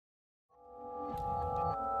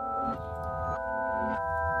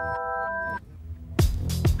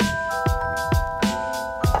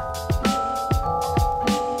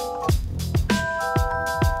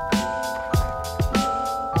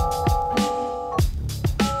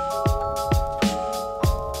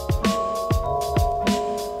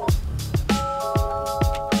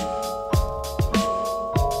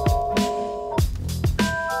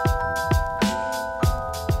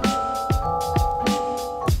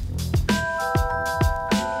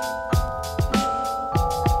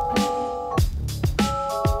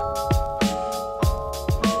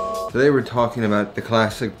Today we're talking about the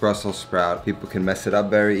classic Brussels sprout. People can mess it up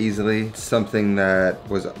very easily. It's something that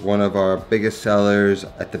was one of our biggest sellers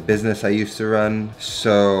at the business I used to run.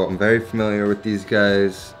 So I'm very familiar with these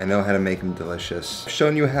guys. I know how to make them delicious. I've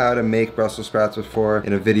shown you how to make Brussels sprouts before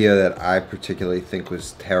in a video that I particularly think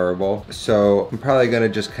was terrible. So I'm probably gonna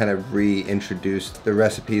just kind of reintroduce the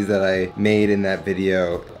recipes that I made in that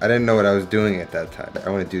video. I didn't know what I was doing at that time. I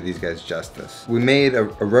want to do these guys justice. We made a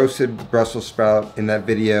roasted Brussels sprout in that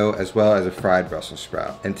video, as well as a fried Brussels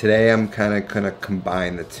sprout. And today I'm kind of gonna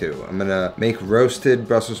combine the two. I'm gonna make roasted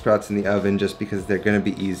Brussels sprouts in the oven just because they're gonna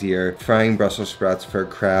be easier. Frying Brussels sprouts for a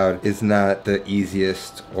crowd is not the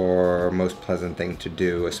easiest or most pleasant thing to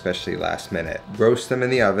do, especially last minute. Roast them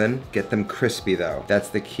in the oven, get them crispy though. That's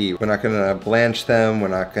the key. We're not gonna blanch them, we're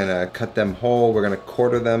not gonna cut them whole, we're gonna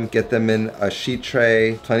quarter them, get them in a sheet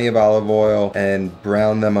tray, plenty of olive oil, and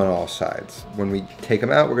brown them on all sides. When we take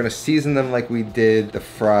them out, we're gonna season them like we did the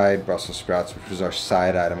fried Brussels sprouts, which was our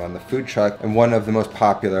side item on the food truck and one of the most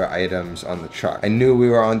popular items on the truck. I knew we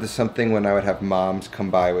were onto something when I would have moms come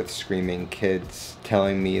by with screaming kids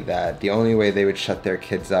telling me that the only way they would shut their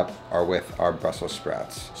kids up are with our Brussels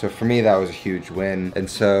sprouts. So for me, that was a huge win. And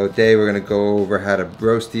so today we're gonna go over how to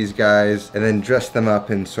roast these guys and then dress them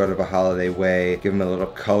up in sort of a holiday way, give them a little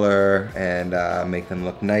color and make them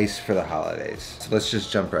look nice for the holidays. So let's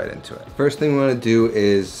just jump right into it. First thing we wanna do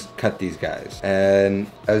is cut these guys. And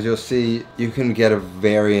as you'll see, you can get a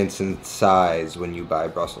variance in size when you buy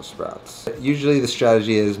Brussels sprouts. Usually the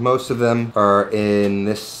strategy is most of them are in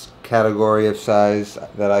this category of size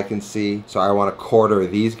that I can see. So I want to quarter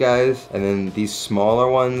these guys, and then these smaller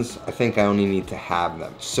ones, I think I only need to halve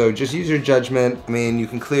them. So just use your judgment. I mean, you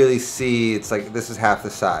can clearly see it's like this is half the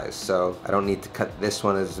size, so I don't need to cut this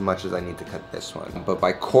one as much as I need to cut this one. But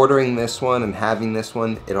by quartering this one and having this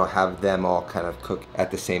one, it'll have them all kind of cook at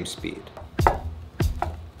the same speed.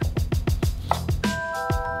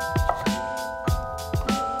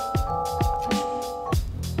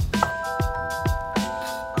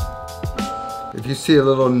 If you see a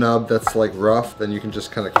little nub that's like rough, then you can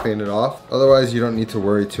just kind of clean it off. Otherwise, you don't need to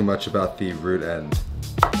worry too much about the root end.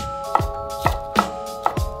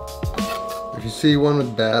 If you see one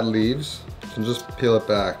with bad leaves, you can just peel it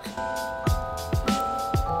back.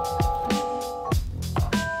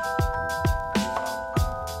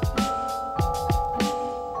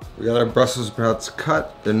 We got our Brussels sprouts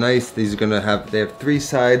cut. They're nice. These are gonna they have three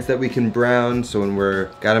sides that we can brown. So when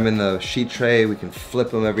got them in the sheet tray, we can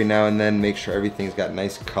flip them every now and then, make sure everything's got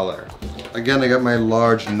nice color. Again, I got my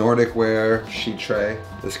large Nordic ware sheet tray.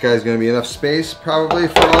 This guy's gonna be enough space probably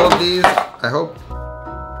for all of these, I hope.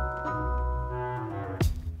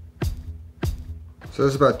 So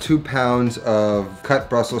there's about 2 pounds of cut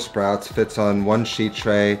Brussels sprouts, fits on one sheet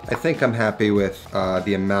tray. I think I'm happy with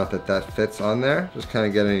the amount that fits on there. Just kind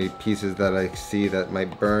of get any pieces that I see that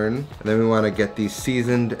might burn. And then we want to get these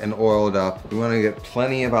seasoned and oiled up. We want to get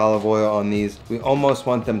plenty of olive oil on these. We almost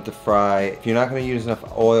want them to fry. If you're not going to use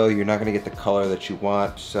enough oil, you're not going to get the color that you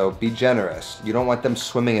want. So be generous. You don't want them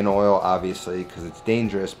swimming in oil, obviously, because it's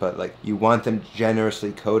dangerous, but like you want them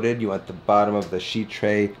generously coated. You want the bottom of the sheet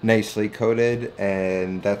tray nicely coated,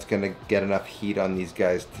 and that's gonna get enough heat on these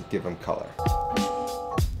guys to give them color.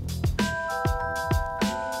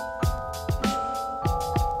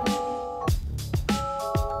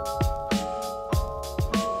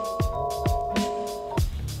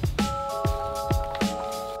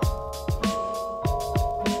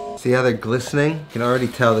 See how they're glistening? You can already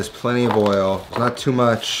tell there's plenty of oil. There's not too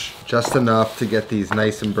much, just enough to get these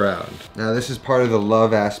nice and browned. Now this is part of the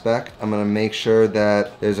love aspect. I'm gonna make sure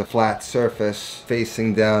that there's a flat surface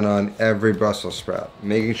facing down on every Brussels sprout.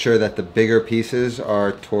 Making sure that the bigger pieces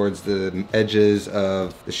are towards the edges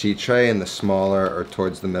of the sheet tray and the smaller are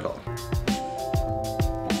towards the middle.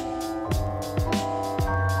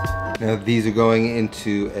 Now these are going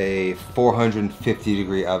into a 450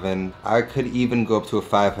 degree oven. I could even go up to a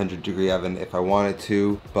 500 degree oven if I wanted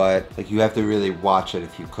to, but like you have to really watch it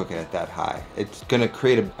if you cook it at that high. It's gonna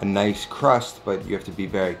create a nice crust, but you have to be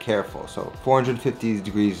very careful. So 450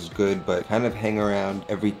 degrees is good, but kind of hang around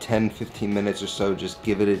every 10-15 minutes or so. Just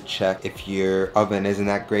give it a check. If your oven isn't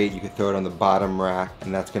that great, you could throw it on the bottom rack,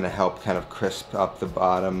 and that's gonna help kind of crisp up the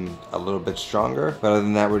bottom a little bit stronger. But other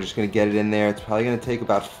than that, we're just gonna get it in there. It's probably gonna take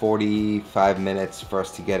about 45 minutes for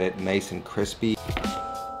us to get it nice and crispy.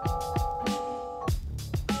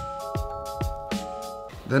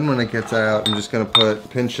 Then when it gets out, I'm just gonna put a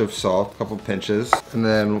pinch of salt, a couple pinches, and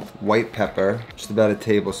then white pepper, just about a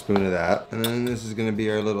tablespoon of that. And then this is gonna be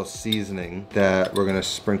our little seasoning that we're gonna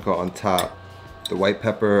sprinkle on top The white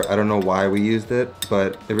pepper, I don't know why we used it,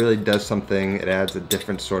 but it really does something. It adds a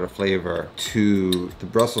different sort of flavor to the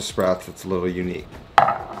Brussels sprouts that's a little unique.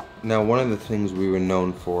 Now, one of the things we were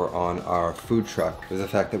known for on our food truck was the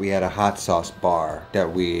fact that we had a hot sauce bar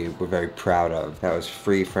that we were very proud of. That was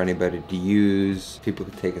free for anybody to use. People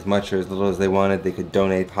could take as much or as little as they wanted. They could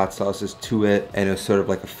donate hot sauces to it. And it was sort of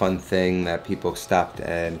like a fun thing that people stopped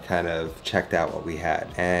and kind of checked out what we had.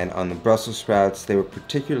 And on the Brussels sprouts, they were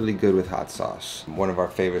particularly good with hot sauce. One of our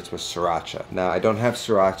favorites was sriracha. Now, I don't have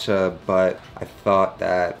sriracha, but I thought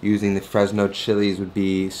that using the Fresno chilies would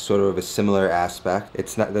be sort of a similar aspect.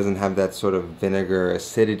 Doesn't have that sort of vinegar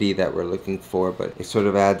acidity that we're looking for, but it sort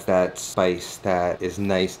of adds that spice that is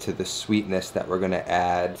nice to the sweetness that we're gonna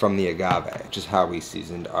add from the agave, which is how we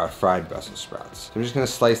seasoned our fried Brussels sprouts. So I'm just gonna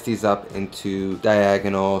slice these up into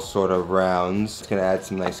diagonal sort of rounds. It's gonna add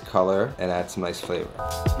some nice color and add some nice flavor.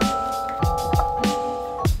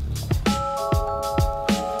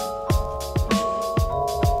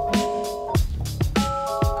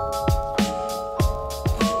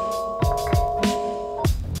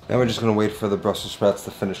 Now we're just gonna wait for the Brussels sprouts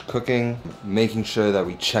to finish cooking, making sure that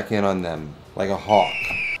we check in on them like a hawk,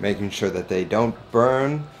 making sure that they don't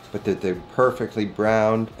burn, but that they're perfectly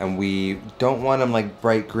browned, and we don't want them like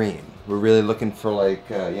bright green. We're really looking for like,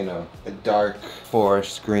 you know, a dark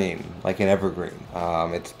forest green, like an evergreen.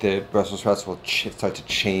 The Brussels sprouts will start to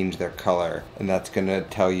change their color, and that's gonna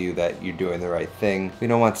tell you that you're doing the right thing. We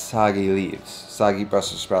don't want soggy leaves. Soggy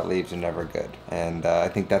Brussels sprout leaves are never good. And I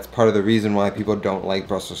think that's part of the reason why people don't like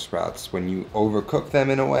Brussels sprouts. When you overcook them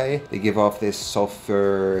in a way, they give off this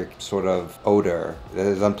sulfur sort of odor that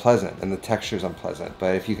is unpleasant, and the texture is unpleasant.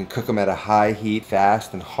 But if you can cook them at a high heat,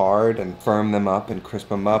 fast and hard, and firm them up and crisp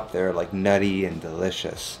them up, they're like nutty and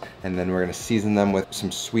delicious. And then we're gonna season them with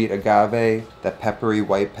some sweet agave, that peppery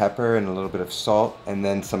white pepper, and a little bit of salt, and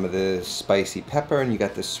then some of the spicy pepper, and you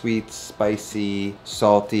got the sweet, spicy,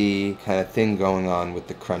 salty kind of thing going on with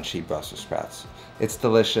the crunchy Brussels sprouts. It's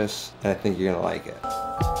delicious, and I think you're gonna like it.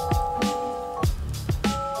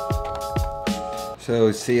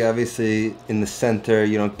 So see, obviously in the center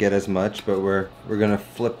you don't get as much, but we're gonna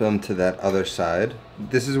flip them to that other side.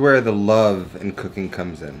 This is where the love in cooking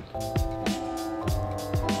comes in.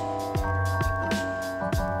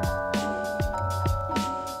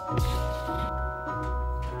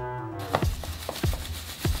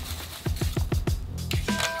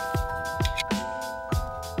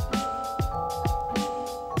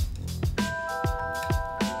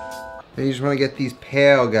 And you just want to get these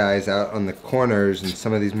pale guys out on the corners and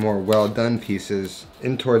some of these more well done pieces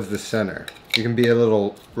in towards the center. You can be a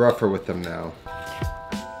little rougher with them now.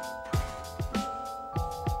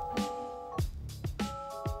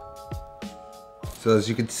 So as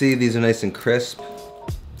you can see, these are nice and crisp.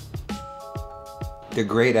 They're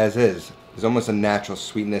great as is. There's almost a natural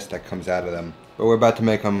sweetness that comes out of them, but we're about to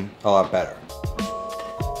make them a lot better.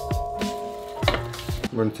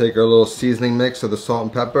 We're gonna take our little seasoning mix of the salt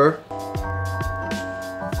and pepper.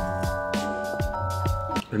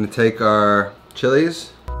 We're gonna take our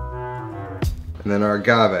chilies and then our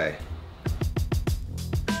agave.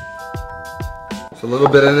 So a little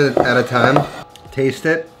bit of it at a time. Taste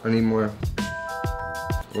it. I need more.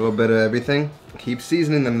 A little bit of everything. Keep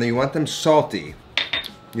seasoning them. You want them salty.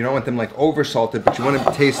 You don't want them like over salted, but you want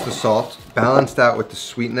to taste the salt balanced out with the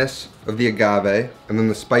sweetness of the agave and then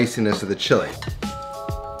the spiciness of the chili.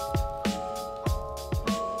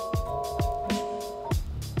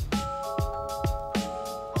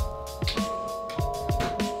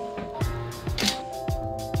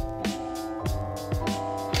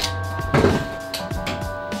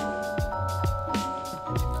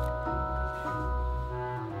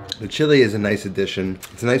 The chili is a nice addition.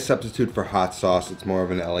 It's a nice substitute for hot sauce. It's more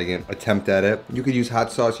of an elegant attempt at it. You could use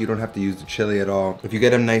hot sauce. You don't have to use the chili at all. If you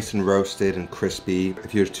get them nice and roasted and crispy,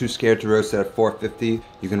 if you're too scared to roast it at 450,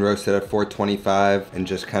 you can roast it at 425 and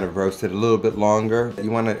just kind of roast it a little bit longer. You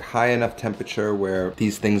want a high enough temperature where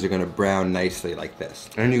these things are gonna brown nicely like this.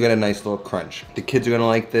 And you get a nice little crunch. The kids are gonna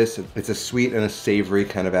like this. It's a sweet and a savory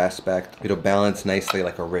kind of aspect. It'll balance nicely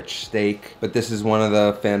like a rich steak. But this is one of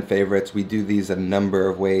the fan favorites. We do these a number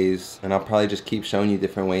of ways, and I'll probably just keep showing you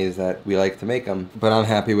different ways that we like to make them. But I'm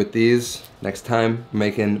happy with these. Next time, I'm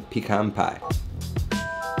making pecan pie.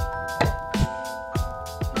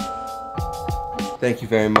 Thank you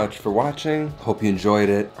very much for watching. Hope you enjoyed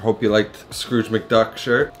it. Hope you liked Scrooge McDuck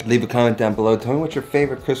shirt. Leave a comment down below. Tell me what your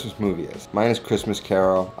favorite Christmas movie is. Mine is Christmas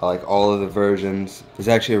Carol. I like all of the versions. There's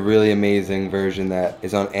actually a really amazing version that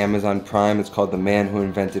is on Amazon Prime. It's called The Man Who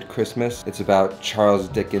Invented Christmas. It's about Charles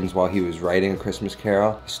Dickens while he was writing A Christmas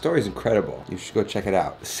Carol. The story's incredible. You should go check it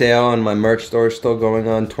out. The sale on my merch store is still going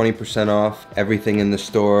on. 20% off everything in the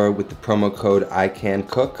store with the promo code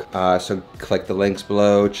ICANCOOK. So click the links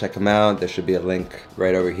below. Check them out. There should be a link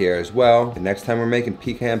right over here as well. And next time we're making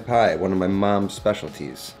pecan pie, one of my mom's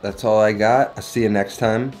specialties. That's all I got. I'll see you next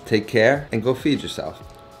time. Take care and go feed yourself.